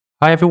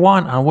Hi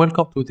everyone and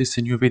welcome to this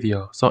new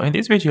video. So in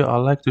this video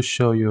I'd like to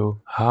show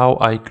you how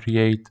I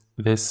create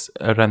this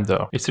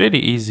render. It's really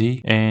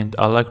easy and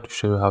I'd like to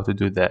show you how to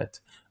do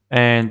that.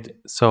 And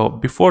so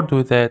before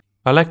do that,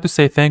 I'd like to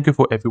say thank you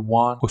for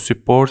everyone who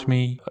supports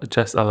me.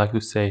 I'd like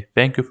to say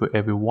thank you for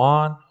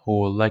everyone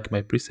who like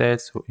my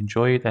presets, who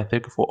enjoy it, and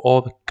thank you for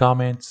all the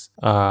comments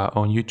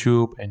on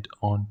YouTube and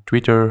on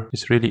Twitter.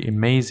 It's really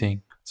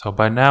amazing. So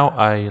by now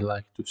I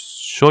like to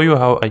show you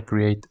how I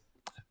create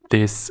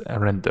this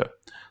render.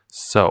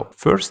 So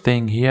first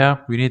thing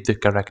here, we need the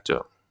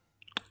character.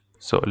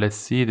 So let's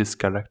see this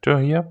character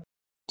here.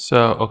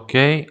 So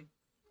okay,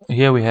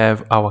 here we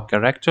have our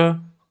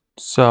character.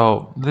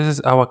 So this is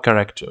our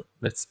character.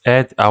 Let's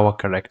add our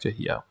character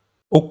here.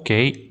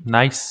 Okay,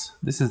 nice.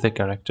 This is the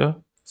character.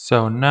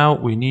 So now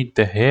we need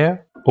the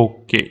hair.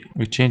 Okay,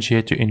 we change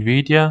here to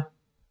NVIDIA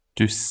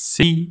to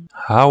see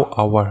how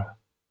our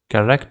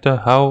character,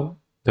 how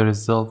the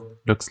result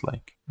looks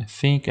like. I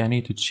think I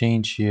need to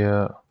change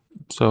here.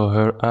 So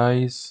her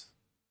eyes.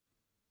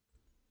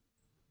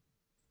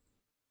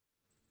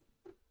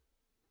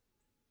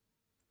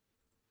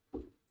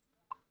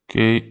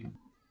 Okay,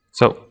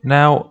 so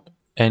now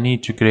I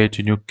need to create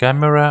a new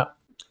camera.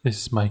 This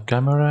is my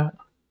camera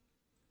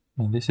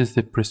and this is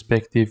the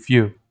perspective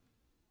view.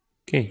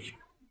 Okay,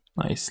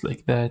 nice,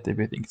 like that.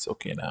 Everything's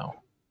okay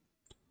now.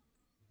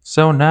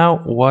 So now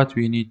what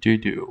we need to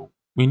do,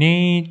 we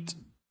need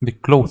the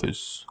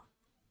clothes.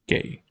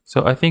 Okay,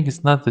 so I think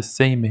it's not the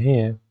same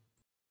here.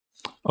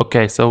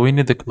 Okay, so we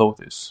need the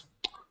clothes.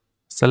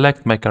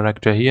 Select my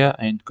character here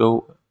and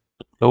go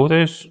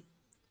clothes.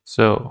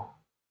 So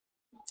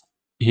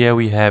here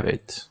we have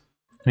it.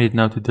 I need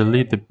now to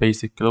delete the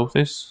basic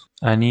clothes.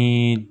 I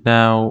need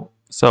now,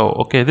 so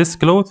okay, this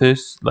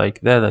clothes like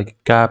that, like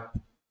cap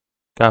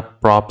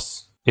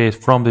props is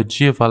from the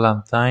Jill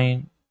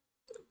Valentine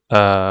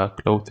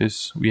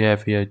clothes. We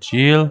have here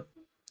Jill,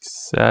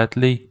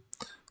 sadly.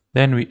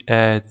 Then we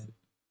add,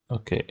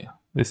 okay,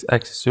 this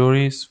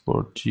accessories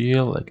for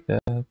Jill like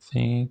that. I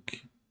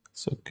think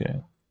it's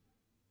okay.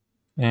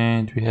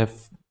 And we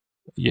have,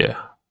 yeah,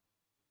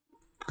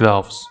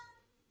 gloves.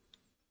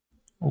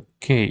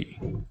 Okay.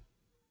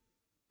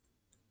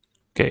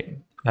 Okay,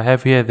 I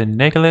have here the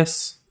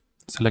necklace.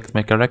 Select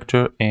my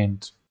character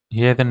and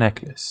here the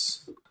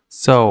necklace.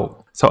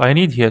 So I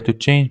need here to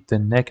change the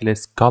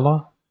necklace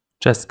color.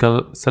 Just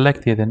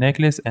select here the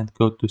necklace and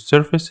go to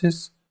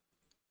surfaces.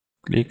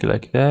 Click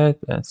like that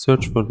and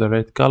search for the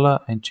red color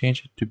and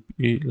change it to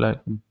be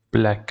like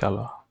black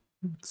color.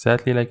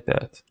 Exactly like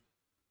that.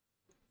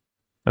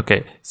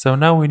 Okay, so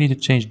now we need to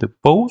change the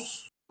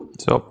pose.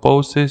 So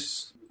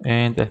poses,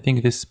 and I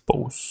think this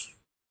pose.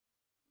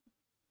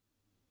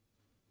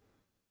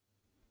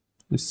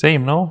 The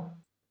same, no?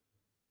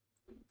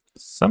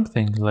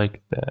 Something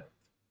like that.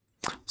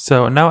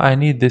 So now I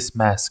need this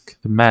mask,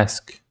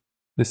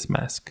 this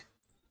mask.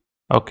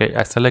 Okay,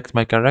 I select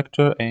my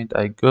character and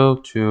I go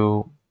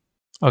to,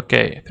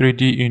 okay,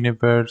 3D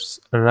Universe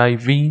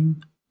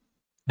Ravine.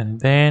 And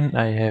then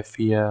I have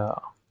here,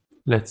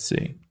 let's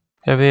see,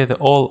 have here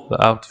all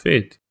the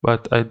outfit,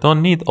 but I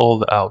don't need all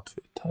the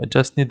outfit. I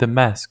just need the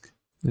mask.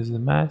 This is the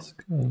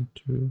mask. I need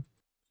to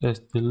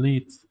just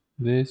delete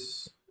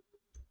this,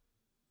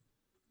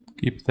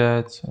 keep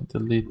that and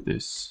delete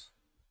this.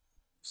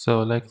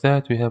 So like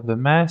that, we have the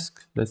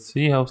mask. Let's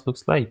see how it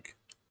looks like.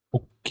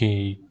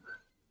 Okay.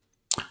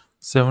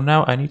 So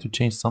now I need to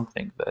change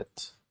something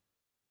that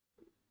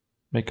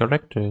my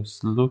characters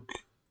look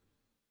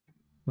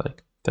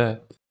like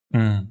that.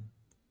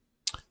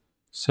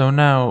 So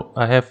now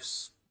I have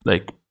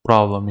like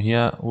problem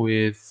here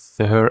with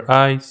her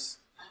eyes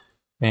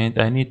and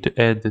I need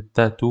to add the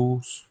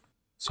tattoos.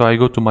 So I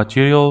go to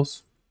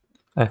materials.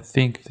 I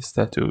think this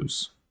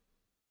tattoos.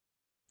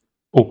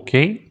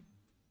 Okay.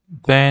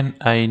 Then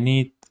I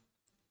need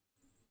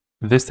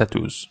this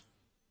tattoos.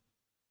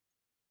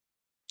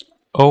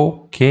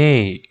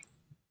 Okay.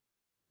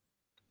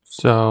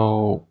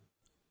 So,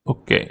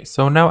 okay.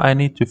 So now I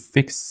need to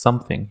fix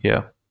something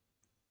here.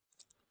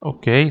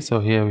 Okay,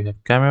 so here we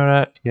have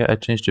camera. Here I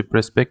change the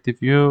perspective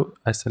view.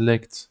 I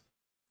select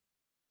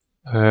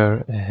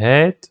her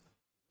head.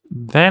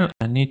 Then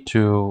I need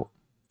to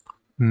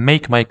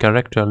make my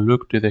character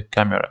look to the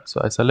camera. So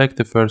I select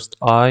the first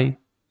eye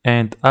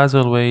and as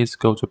always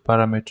go to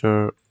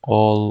parameter,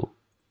 all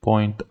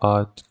point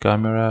at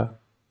camera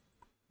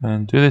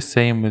and do the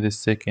same with the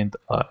second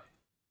eye.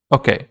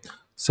 Okay,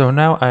 so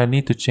now I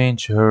need to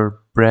change her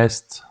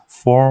breast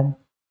form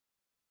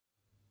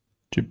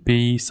to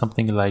be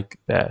something like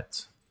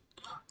that.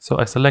 So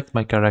I select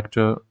my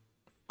character,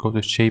 go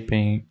to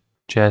shaping,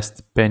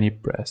 chest, penny,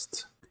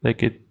 breast.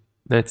 Like it,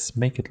 let's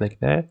make it like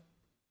that.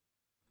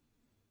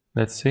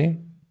 Let's see.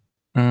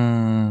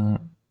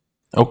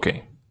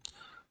 Okay.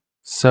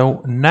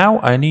 So now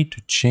I need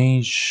to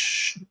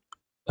change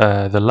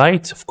the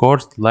lights. Of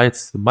course, the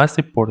lights, the most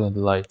important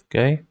light,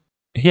 okay?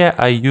 Here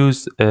I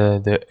use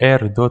the air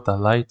dota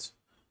light.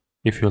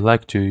 If you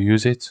like to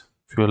use it,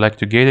 if you like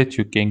to get it,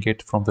 you can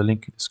get from the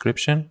link in the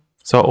description.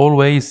 So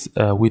always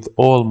with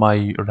all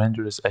my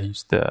renders, I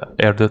use the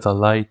air data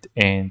light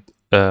and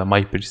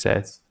my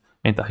presets,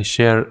 and I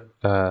share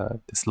the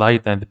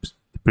slide and the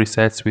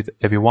presets with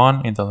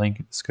everyone in the link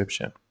in the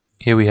description.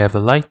 Here we have a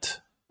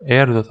light,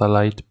 air data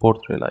light,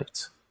 portrait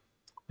light.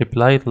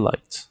 Apply the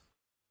light.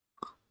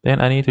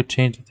 Then I need to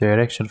change the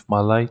direction of my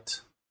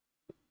light.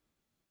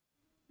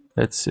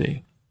 Let's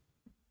see.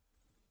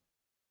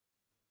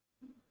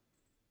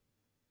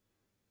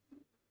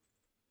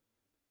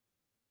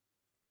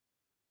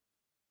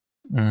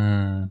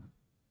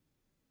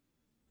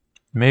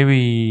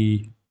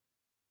 Maybe,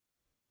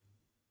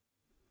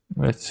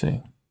 let's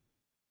see.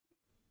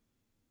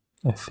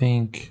 I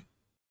think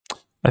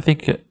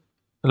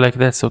like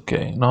that's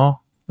okay.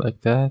 No,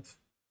 like that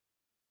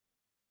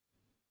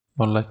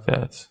or like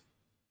that.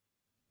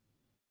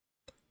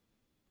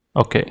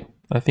 Okay,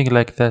 I think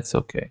like that's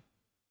okay.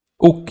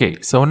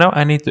 Okay, so now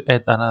I need to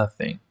add another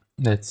thing.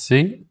 Let's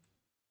see.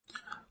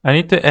 I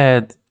need to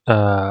add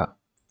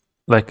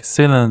like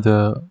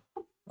cylinder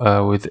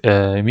with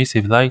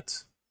emissive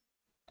light.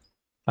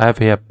 I have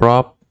here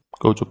prop.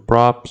 Go to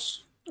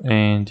props,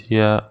 and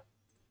here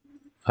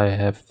I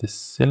have this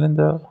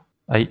cylinder.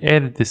 I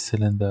added this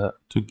cylinder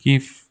to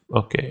give.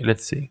 Okay,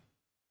 let's see.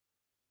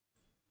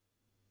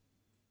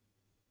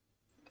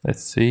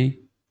 Let's see.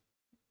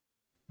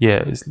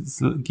 Yeah,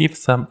 give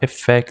some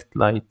effect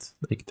light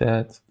like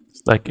that.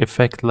 It's like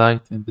effect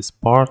light in this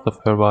part of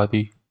her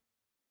body.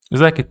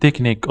 It's like a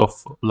technique of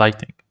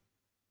lighting.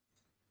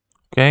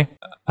 Okay,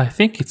 I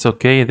think it's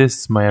okay. This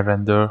is my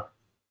render,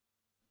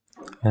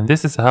 and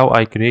this is how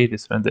I create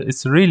this render.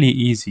 It's really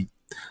easy.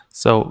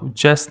 So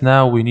just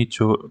now we need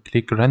to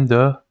click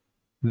render,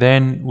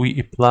 then we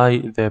apply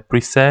the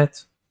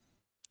preset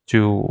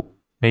to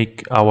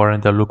make our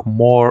render look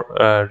more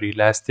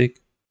realistic.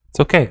 It's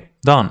okay,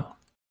 done.